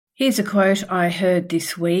Here's a quote I heard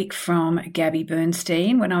this week from Gabby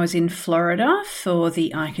Bernstein when I was in Florida for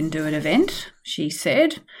the I Can Do It event. She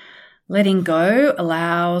said, "Letting go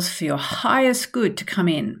allows for your highest good to come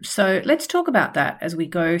in." So let's talk about that as we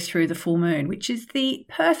go through the full moon, which is the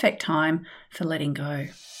perfect time for letting go.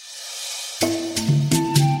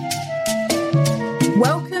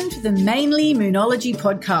 Welcome to the Mainly Moonology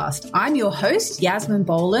podcast. I'm your host, Yasmin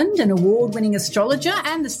Boland, an award-winning astrologer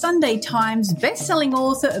and the Sunday Times best-selling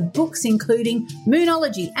author of books including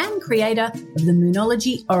Moonology and creator of the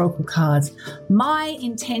Moonology Oracle cards. My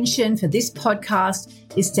intention for this podcast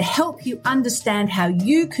is to help you understand how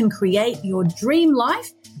you can create your dream life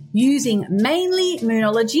using mainly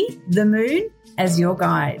Moonology, the moon, as your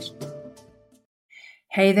guide.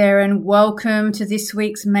 Hey there and welcome to this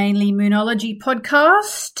week's Mainly Moonology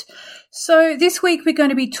podcast. So this week we're going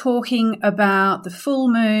to be talking about the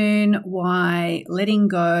full moon, why letting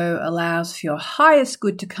go allows for your highest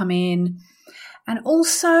good to come in, and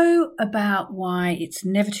also about why it's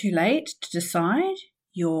never too late to decide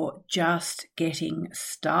you're just getting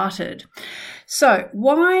started. So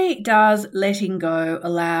why does letting go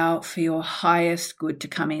allow for your highest good to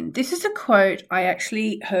come in? This is a quote I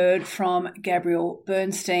actually heard from Gabrielle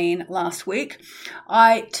Bernstein last week.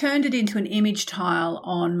 I turned it into an image tile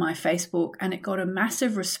on my Facebook and it got a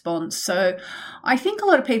massive response. So I think a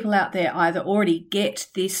lot of people out there either already get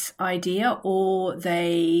this idea or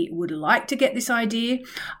they would like to get this idea.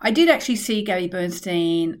 I did actually see Gabby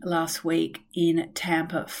Bernstein last week in Tampa,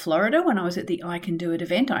 Florida, when I was at the I Can Do It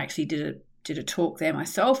event. I actually did a talk there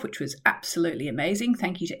myself, which was absolutely amazing.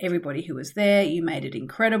 Thank you to everybody who was there. You made it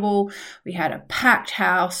incredible. We had a packed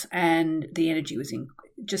house and the energy was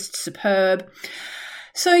just superb.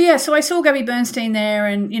 So I saw Gabby Bernstein there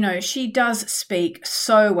and, she does speak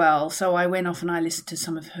so well. So I went off and I listened to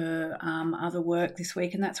some of her other work this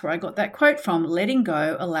week, and that's where I got that quote from. Letting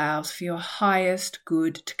go allows for your highest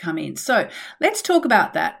good to come in. So let's talk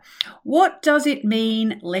about that. What does it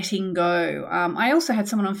mean, letting go? I also had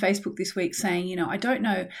someone on Facebook this week saying, I don't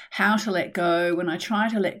know how to let go. When I try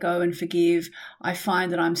to let go and forgive, I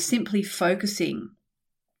find that I'm simply focusing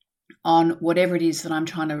on whatever it is that I'm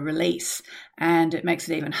trying to release, and it makes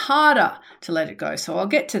it even harder to let it go. So I'll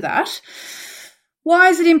get to that. Why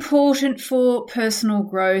is it important for personal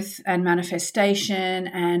growth and manifestation,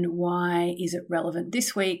 and why is it relevant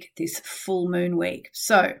this week, this full moon week?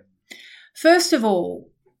 So first of all,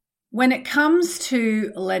 when it comes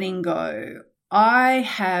to letting go, I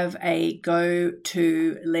have a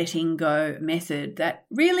go-to letting go method that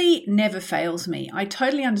really never fails me. I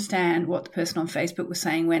totally understand what the person on Facebook was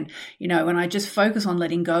saying when I just focus on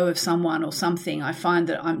letting go of someone or something, I find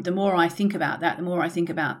that the more I think about that, the more I think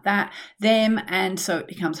about them, and so it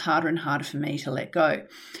becomes harder and harder for me to let go.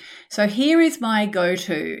 So here is my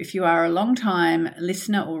go-to. If you are a long-time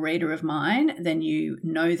listener or reader of mine, then you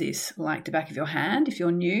know this like the back of your hand. If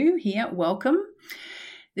you're new here, welcome.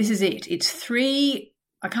 This is it. It's 3,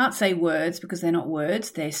 I can't say words because they're not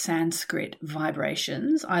words, they're Sanskrit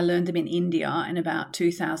vibrations. I learned them in India in about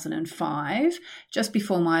 2005, just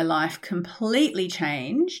before my life completely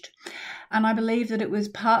changed. And I believe that it was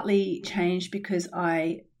partly changed because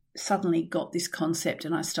I suddenly got this concept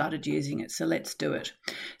and I started using it. So let's do it.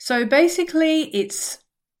 So basically it's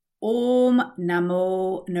Om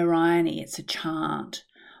Namo Narayani. It's a chant.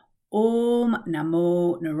 Om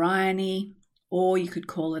Namo Narayani. Or you could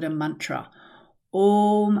call it a mantra.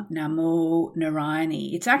 Om Namo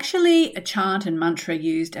Narayani. It's actually a chant and mantra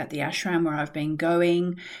used at the ashram where I've been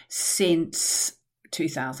going since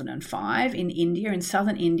 2005 in India, in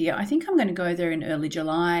southern India. I think I'm going to go there in early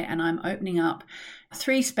July, and I'm opening up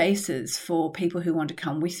 3 spaces for people who want to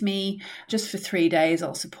come with me. Just for 3 days,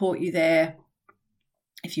 I'll support you there.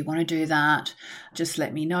 If you want to do that, just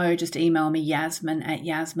let me know. Just email me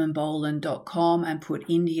yasmin@yasminboland.com and put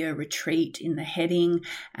India Retreat in the heading,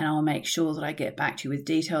 and I'll make sure that I get back to you with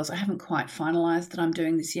details. I haven't quite finalized that I'm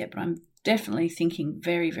doing this yet, but I'm definitely thinking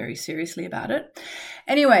very, very seriously about it.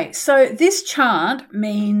 Anyway, so this chant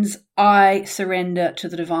means I surrender to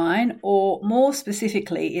the divine, or more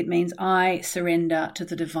specifically, it means I surrender to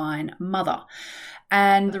the Divine Mother.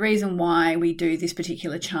 And the reason why we do this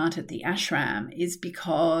particular chant at the ashram is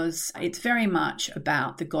because it's very much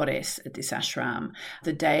about the goddess at this ashram.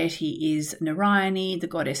 The deity is Narayani, the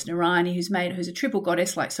goddess Narayani, who's a triple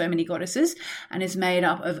goddess like so many goddesses, and is made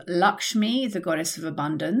up of Lakshmi, the goddess of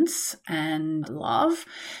abundance and love,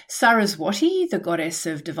 Saraswati, the goddess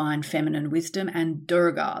of divine feminine wisdom, and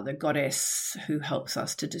Durga, the goddess who helps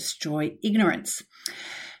us to destroy ignorance.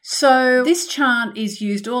 So this chant is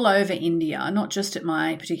used all over India, not just at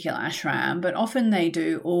my particular ashram, but often they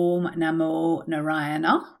do Om Namo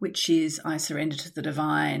Narayana, which is I surrender to the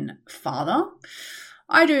Divine Father.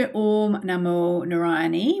 I do Om Namo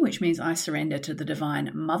Narayani, which means I surrender to the Divine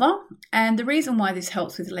Mother. And the reason why this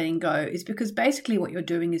helps with letting go is because basically what you're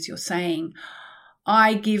doing is you're saying,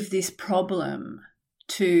 I give this problem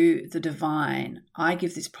to the divine. I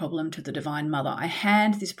give this problem to the Divine Mother. I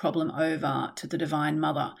hand this problem over to the Divine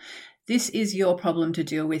Mother. This is your problem to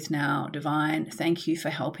deal with now, Divine. Thank you for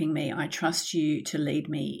helping me. I trust you to lead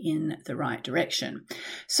me in the right direction.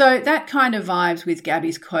 So that kind of vibes with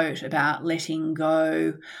Gabby's quote about letting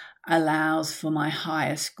go allows for my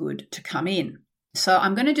highest good to come in. So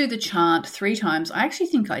I'm going to do the chant 3 times. I actually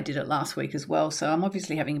think I did it last week as well, so I'm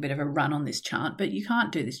obviously having a bit of a run on this chant, but you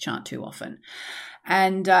can't do this chant too often.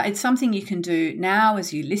 And it's something you can do now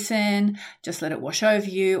as you listen, just let it wash over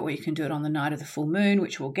you, or you can do it on the night of the full moon,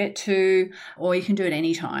 which we'll get to, or you can do it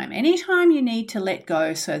anytime. Anytime you need to let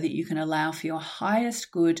go so that you can allow for your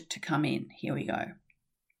highest good to come in. Here we go.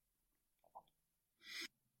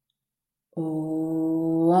 Om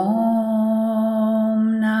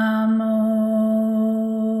Namo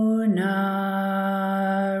Narayani.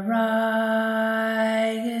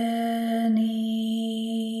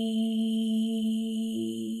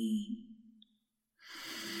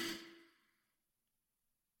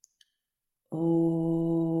 Om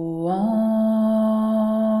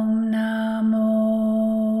Namo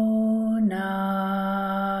Narayani.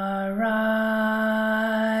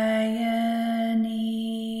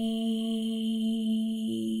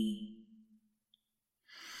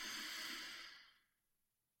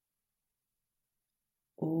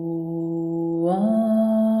 Om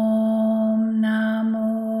Namo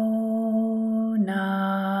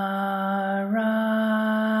Narayani.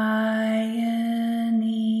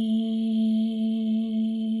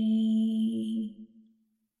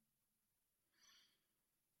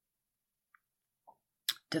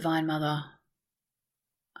 Divine Mother,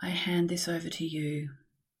 I hand this over to you.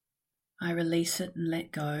 I release it and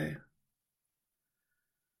let go.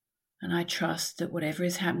 And I trust that whatever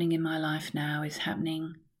is happening in my life now is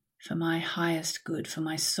happening for my highest good, for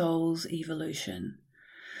my soul's evolution,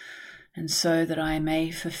 and so that I may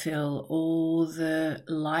fulfill all the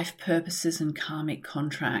life purposes and karmic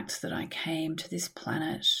contracts that I came to this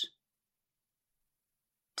planet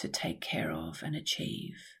to take care of and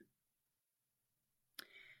achieve.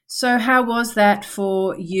 So how was that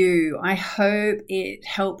for you? I hope it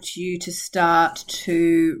helped you to start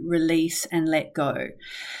to release and let go.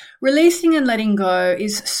 Releasing and letting go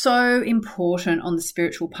is so important on the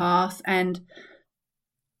spiritual path and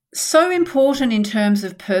so important in terms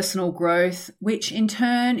of personal growth, which in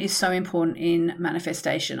turn is so important in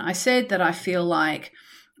manifestation. I said that I feel like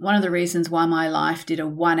one of the reasons why my life did a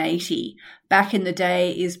 180 back in the day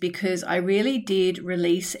is because I really did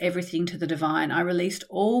release everything to the divine. I released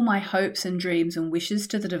all my hopes and dreams and wishes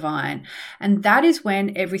to the divine. And that is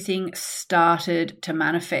when everything started to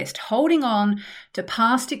manifest. Holding on to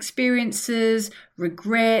past experiences,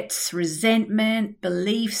 regrets, resentment,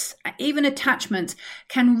 beliefs, even attachments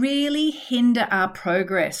can really hinder our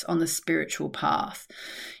progress on the spiritual path.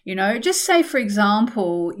 You know, just say, for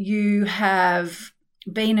example, you have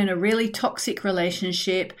been in a really toxic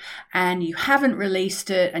relationship and you haven't released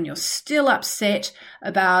it and you're still upset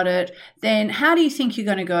about it, then how do you think you're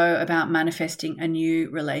going to go about manifesting a new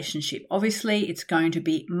relationship? Obviously, it's going to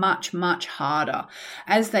be much, much harder.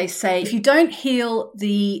 As they say, if you don't heal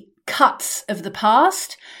the cuts of the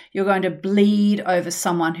past, you're going to bleed over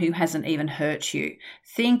someone who hasn't even hurt you.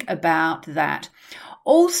 Think about that.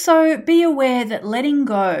 Also, be aware that letting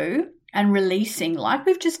go and releasing, like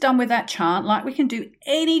we've just done with that chant, like we can do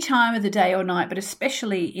any time of the day or night, but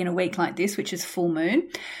especially in a week like this, which is full moon,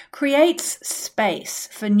 creates space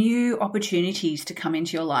for new opportunities to come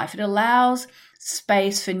into your life. It allows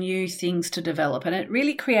space for new things to develop, and it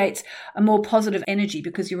really creates a more positive energy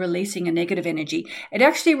because you're releasing a negative energy. It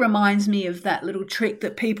actually reminds me of that little trick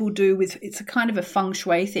that people do with, it's a kind of a feng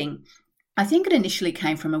shui thing. I think it initially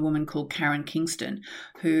came from a woman called Karen Kingston,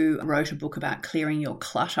 who wrote a book about clearing your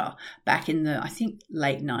clutter back in the, I think,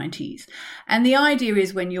 late 90s. And the idea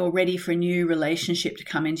is when you're ready for a new relationship to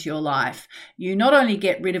come into your life, you not only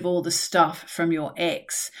get rid of all the stuff from your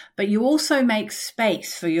ex, but you also make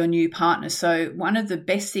space for your new partner. So one of the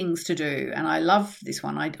best things to do, and I love this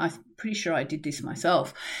one, I pretty sure I did this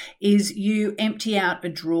myself, is you empty out a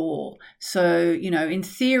drawer. So, in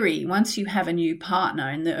theory, once you have a new partner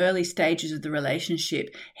in the early stages of the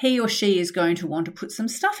relationship, he or she is going to want to put some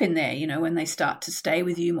stuff in there, when they start to stay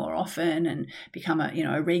with you more often and become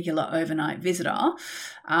a regular overnight visitor,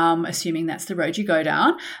 assuming that's the road you go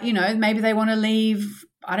down. Maybe they want to leave,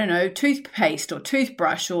 I don't know, toothpaste or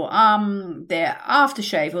toothbrush or their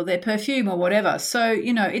aftershave or their perfume or whatever. So,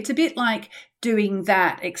 it's a bit like doing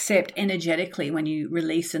that, except energetically when you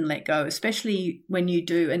release and let go, especially when you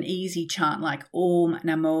do an easy chant like Om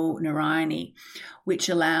Namo Narayani, which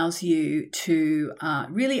allows you to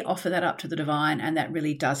really offer that up to the divine, and that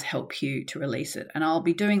really does help you to release it. And I'll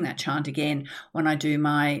be doing that chant again when I do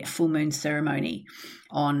my full moon ceremony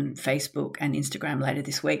on Facebook and Instagram later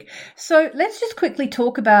this week. So let's just quickly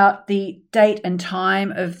talk about the date and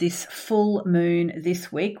time of this full moon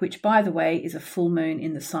this week, which, by the way, is a full moon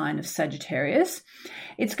in the sign of Sagittarius.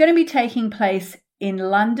 It's going to be taking place in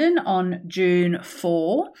London on June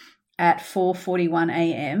 4 at 4:41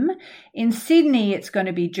 a.m. In Sydney, it's going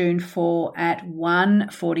to be June 4 at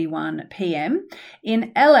 1:41 p.m.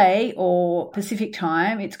 In LA or Pacific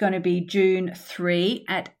time, it's going to be June 3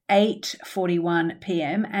 at 8:41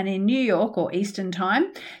 p.m. And in New York or Eastern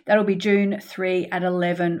time, that'll be June 3 at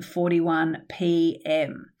 11:41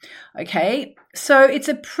 p.m. Okay, so it's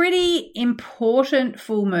a pretty important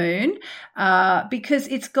full moon because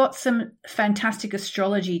it's got some fantastic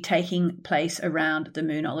astrology taking place around the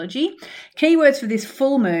moonology. Keywords for this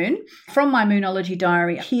full moon from my moonology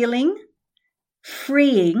diary: healing,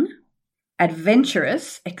 freeing,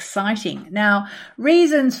 adventurous, exciting. Now,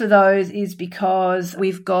 reasons for those is because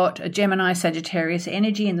we've got a Gemini Sagittarius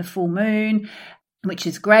energy in the full moon, which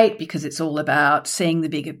is great because it's all about seeing the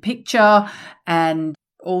bigger picture and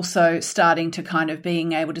also starting to kind of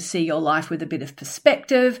being able to see your life with a bit of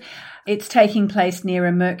perspective. It's taking place near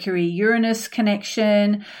a Mercury-Uranus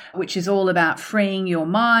connection, which is all about freeing your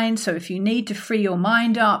mind. So if you need to free your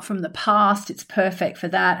mind up from the past, it's perfect for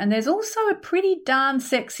that. And there's also a pretty darn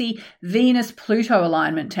sexy Venus-Pluto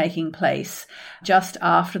alignment taking place just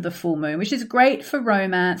after the full moon, which is great for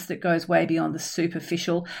romance that goes way beyond the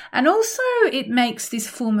superficial. And also it makes this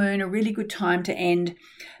full moon a really good time to end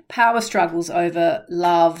power struggles over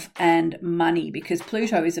love and money, because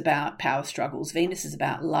Pluto is about power struggles. Venus is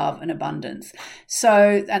about love and abundance.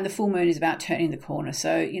 So, and the full moon is about turning the corner.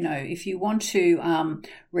 So, if you want to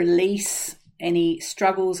release any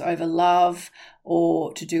struggles over love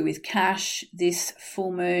or to do with cash, this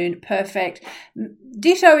full moon, perfect.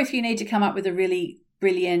 Ditto if you need to come up with a really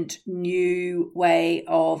brilliant new way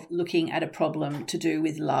of looking at a problem to do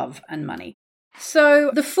with love and money.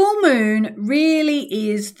 So the full moon really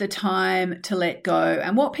is the time to let go.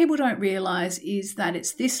 And what people don't realize is that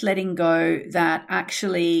it's this letting go that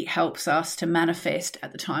actually helps us to manifest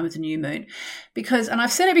at the time of the new moon. Because, and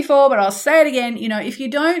I've said it before, but I'll say it again, if you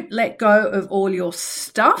don't let go of all your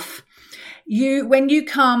stuff, when you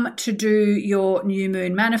come to do your new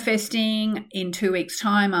moon manifesting in 2 weeks'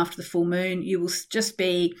 time after the full moon, you will just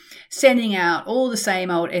be sending out all the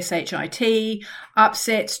same old SHIT,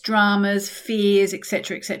 upsets, dramas, fears,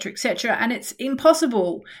 etc., etc., etc. And it's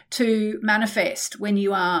impossible to manifest when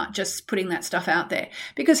you are just putting that stuff out there.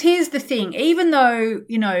 Because here's the thing, even though,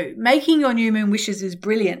 making your new moon wishes is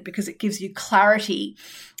brilliant because it gives you clarity,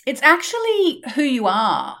 it's actually who you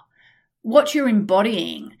are, what you're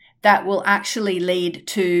embodying, that will actually lead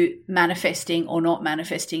to manifesting or not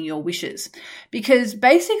manifesting your wishes. Because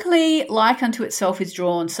basically, like unto itself is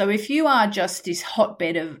drawn. So if you are just this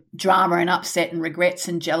hotbed of drama and upset and regrets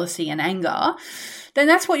and jealousy and anger, then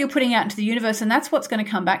that's what you're putting out into the universe, and that's what's going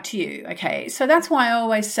to come back to you, okay? So that's why I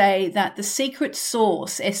always say that the secret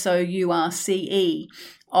source, SOURCE,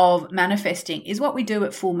 of manifesting is what we do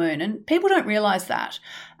at full moon. And people don't realize that.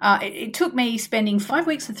 It took me spending 5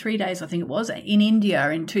 weeks and 3 days, I think it was, in India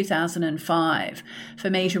in 2005 for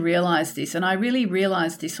me to realize this. And I really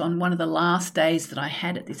realized this on one of the last days that I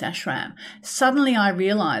had at this ashram. Suddenly I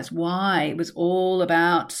realized why it was all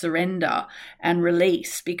about surrender and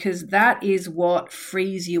release, because that is what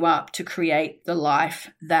frees you up to create the life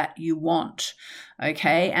that you want.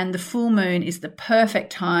 Okay, and the full moon is the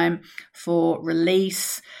perfect time for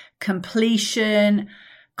release, completion,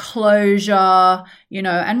 closure,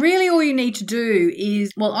 and really all you need to do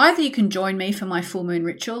is, either you can join me for my full moon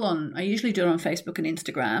ritual I usually do it on Facebook and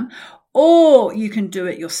Instagram, Or you can do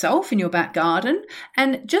it yourself in your back garden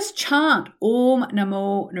and just chant Om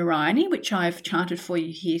Namo Narayani, which I've chanted for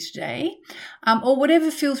you here today, or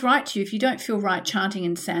whatever feels right to you. If you don't feel right chanting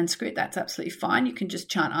in Sanskrit, that's absolutely fine. You can just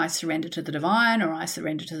chant I surrender to the divine or I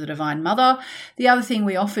surrender to the divine mother. The other thing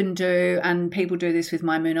we often do, and people do this with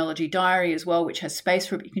my Moonology diary as well, which has space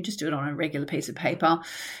for it, but you can just do it on a regular piece of paper,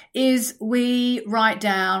 is we write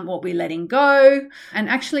down what we're letting go. And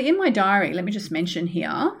actually in my diary, let me just mention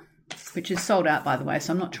here, which is sold out, by the way,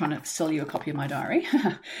 so I'm not trying to sell you a copy of my diary.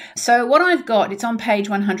 So what I've got, it's on page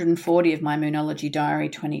 140 of my Moonology Diary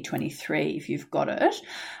 2023, if you've got it.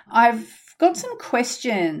 I've got some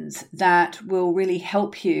questions that will really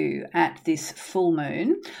help you at this full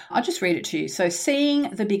moon. I'll just read it to you. So seeing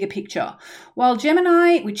the bigger picture. While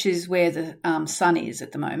Gemini, which is where the sun is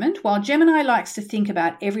at the moment, while Gemini likes to think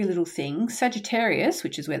about every little thing, Sagittarius,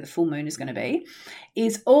 which is where the full moon is going to be,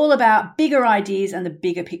 is all about bigger ideas and the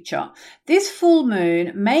bigger picture. This full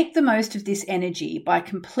moon, make the most of this energy by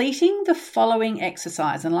completing the following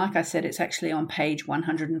exercise. And like I said, it's actually on page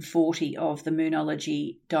 140 of the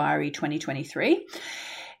Moonology Diary 2023.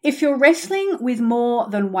 If you're wrestling with more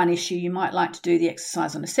than one issue, you might like to do the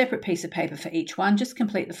exercise on a separate piece of paper for each one. Just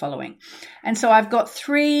complete the following. And so I've got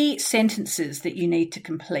 3 sentences that you need to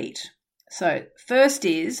complete. So first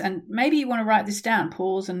is, and maybe you want to write this down,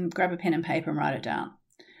 pause and grab a pen and paper and write it down.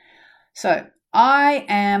 So I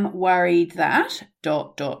am worried that ...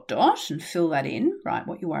 and fill that in, write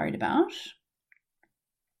what you're worried about.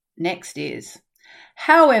 Next is,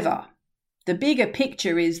 however, the bigger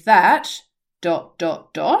picture is that ... fill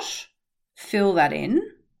that in.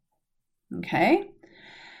 Okay.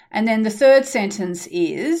 And then the third sentence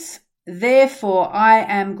is, therefore, I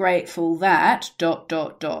am grateful that ...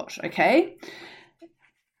 Okay.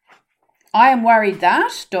 I am worried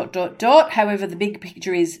that ... However, the big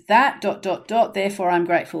picture is that ... Therefore, I'm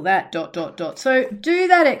grateful that ... So do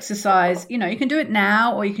that exercise. You know, you can do it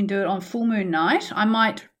now or you can do it on full moon night. I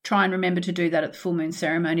might try and remember to do that at the full moon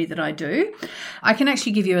ceremony that I do. I can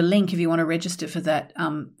actually give you a link if you want to register for that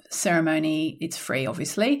ceremony. It's free,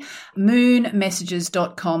 obviously.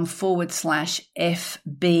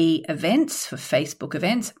 moonmessages.com/FB events for Facebook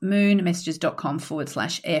events.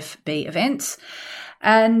 moonmessages.com/FB events.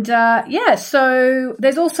 And so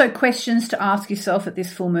there's also questions to ask yourself at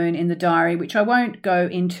this full moon in the diary, which I won't go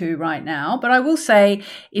into right now. But I will say,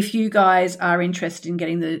 if you guys are interested in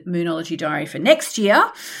getting the Moonology diary for next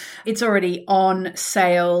year, it's already on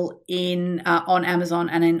sale on Amazon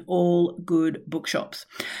and in all good bookshops.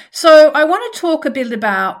 So I want to talk a bit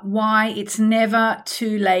about why it's never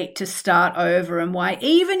too late to start over, and why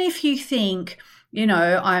even if you think, you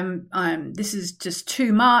know, this is just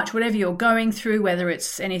too much, whatever you're going through, whether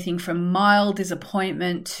it's anything from mild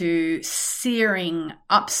disappointment to searing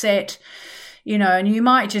upset, you know, and you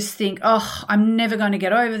might just think, oh, I'm never going to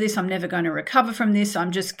get over this. I'm never going to recover from this.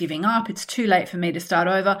 I'm just giving up. It's too late for me to start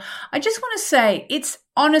over. I just want to say it's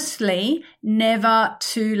honestly never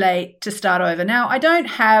too late to start over. Now, I don't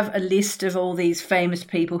have a list of all these famous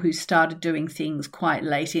people who started doing things quite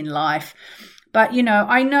late in life. But, you know,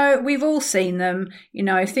 I know we've all seen them, you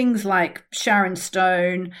know, things like Sharon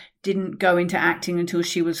Stone didn't go into acting until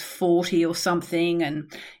she was 40 or something. And,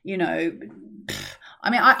 you know, I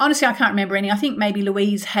mean, I can't remember any. I think maybe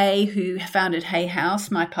Louise Hay, who founded Hay House,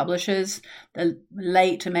 my publishers, the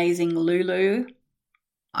late, amazing Lulu.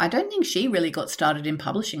 I don't think she really got started in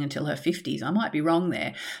publishing until her 50s. I might be wrong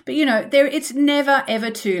there. But, you know, it's never, ever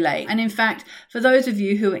too late. And in fact, for those of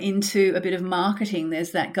you who are into a bit of marketing,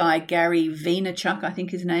 there's that guy, Gary Vaynerchuk, I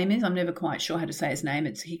think his name is. I'm never quite sure how to say his name.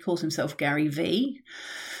 He calls himself Gary V.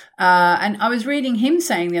 And I was reading him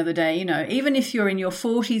saying the other day, you know, even if you're in your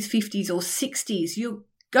 40s, 50s or 60s, you're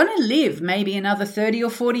going to live maybe another 30 or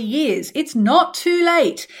 40 years. It's not too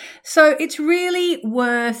late. So it's really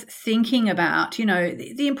worth thinking about, you know,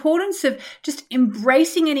 the importance of just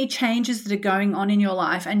embracing any changes that are going on in your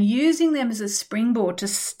life and using them as a springboard to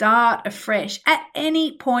start afresh at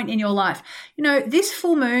any point in your life. You know, this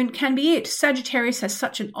full moon can be it. Sagittarius has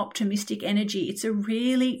such an optimistic energy. It's a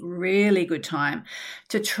really, really good time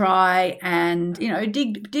to try and, you know,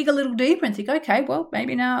 dig a little deeper and think, okay, well,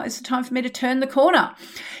 maybe now it's the time for me to turn the corner.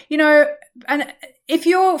 You know, and if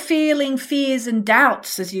you're feeling fears and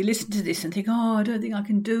doubts as you listen to this and think, oh, I don't think I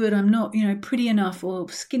can do it, I'm not, you know, pretty enough or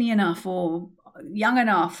skinny enough or young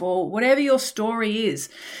enough or whatever your story is,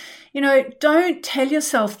 you know, don't tell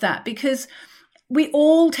yourself that, because we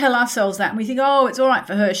all tell ourselves that and we think, oh, it's all right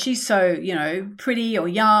for her. She's so, pretty or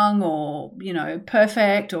young or,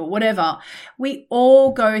 perfect or whatever. We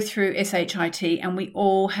all go through SHIT and we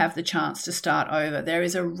all have the chance to start over. There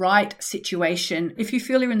is a right situation. If you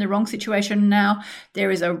feel you're in the wrong situation now,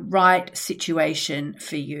 there is a right situation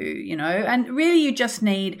for you, and really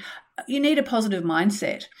you need a positive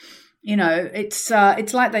mindset.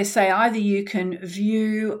 It's like they say, either you can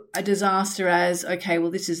view a disaster as, okay, well,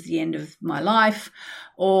 this is the end of my life,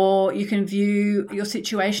 or you can view your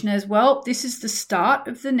situation as, well, this is the start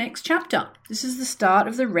of the next chapter. This is the start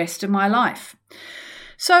of the rest of my life.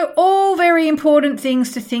 So all very important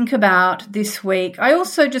things to think about this week. I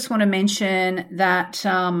also just want to mention that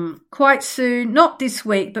quite soon, not this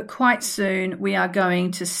week, but quite soon, we are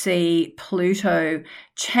going to see Pluto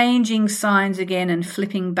changing signs again and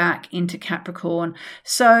flipping back into Capricorn.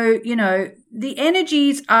 So, the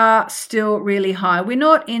energies are still really high. We're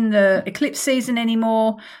not in the eclipse season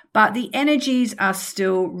anymore, but the energies are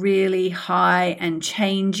still really high and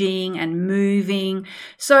changing and moving.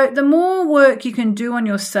 So the more work you can do on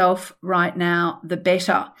yourself right now, the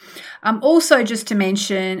better. Also, just to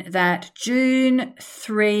mention that June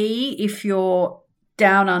 3, if you're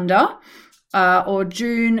down under, or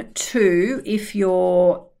June 2, if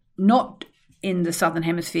you're not in the Southern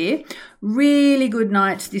Hemisphere, really good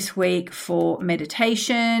nights this week for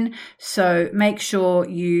meditation. So make sure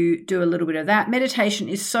you do a little bit of that. Meditation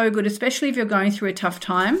is so good, especially if you're going through a tough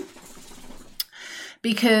time,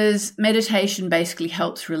 because meditation basically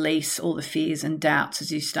helps release all the fears and doubts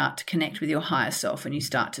as you start to connect with your higher self and you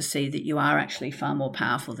start to see that you are actually far more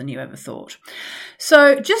powerful than you ever thought.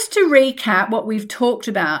 So just to recap what we've talked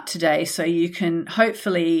about today, so you can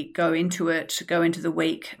hopefully go into the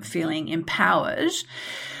week feeling empowered.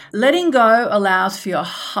 Letting go allows for your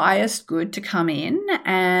highest good to come in,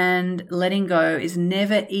 and letting go is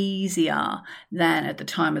never easier than at the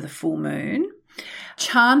time of the full moon.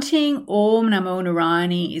 Chanting Om Namo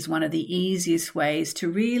Narayani is one of the easiest ways to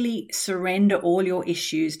really surrender all your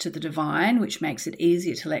issues to the divine, which makes it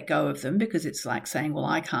easier to let go of them, because it's like saying, well,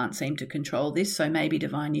 I can't seem to control this, so maybe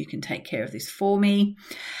divine, you can take care of this for me.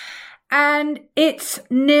 And it's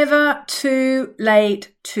never too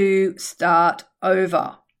late to start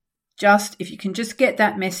over. If you can just get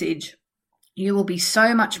that message, you will be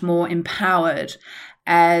so much more empowered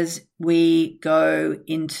as we go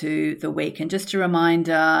into the week. And just a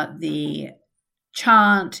reminder, the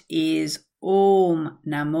chant is Om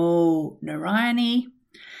Namo Narayani,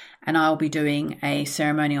 and I'll be doing a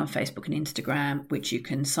ceremony on Facebook and Instagram, which you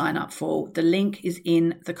can sign up for. The link is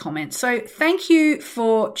in the comments. So thank you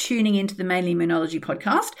for tuning into the Mainly Moonology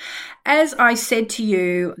podcast. As I said to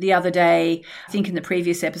you the other day, I think in the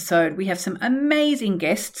previous episode, we have some amazing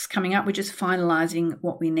guests coming up. We're just finalizing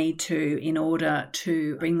what we need to in order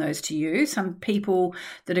to bring those to you. Some people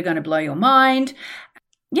that are going to blow your mind.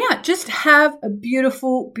 Yeah, just have a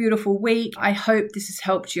beautiful, beautiful week. I hope this has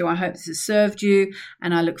helped you. I hope this has served you.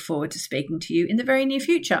 And I look forward to speaking to you in the very near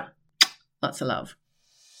future. Lots of love.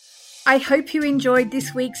 I hope you enjoyed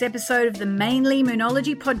this week's episode of the Mainly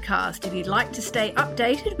Moonology podcast. If you'd like to stay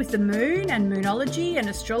updated with the moon and moonology and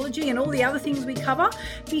astrology and all the other things we cover,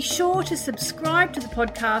 be sure to subscribe to the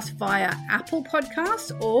podcast via Apple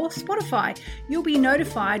Podcasts or Spotify. You'll be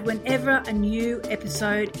notified whenever a new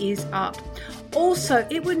episode is up. Also,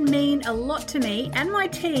 it would mean a lot to me and my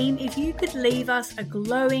team if you could leave us a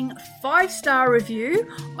glowing 5-star review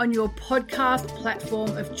on your podcast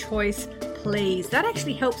platform of choice, please. That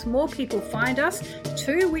actually helps more people find us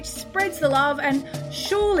too, which spreads the love and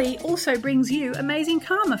surely also brings you amazing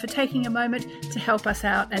karma for taking a moment to help us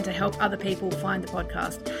out and to help other people find the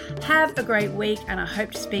podcast. Have a great week, and I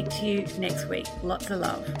hope to speak to you next week. Lots of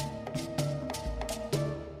love.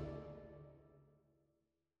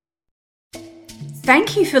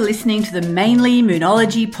 Thank you for listening to the Mainly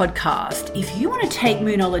Moonology podcast. If you want to take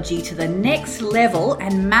Moonology to the next level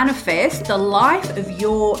and manifest the life of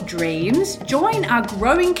your dreams, join our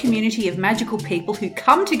growing community of magical people who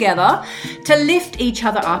come together to lift each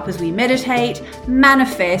other up as we meditate,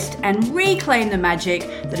 manifest, and reclaim the magic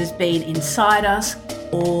that has been inside us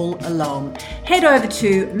all along. Head over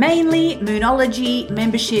to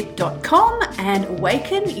mainlymoonologymembership.com and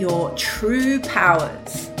awaken your true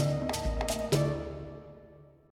powers.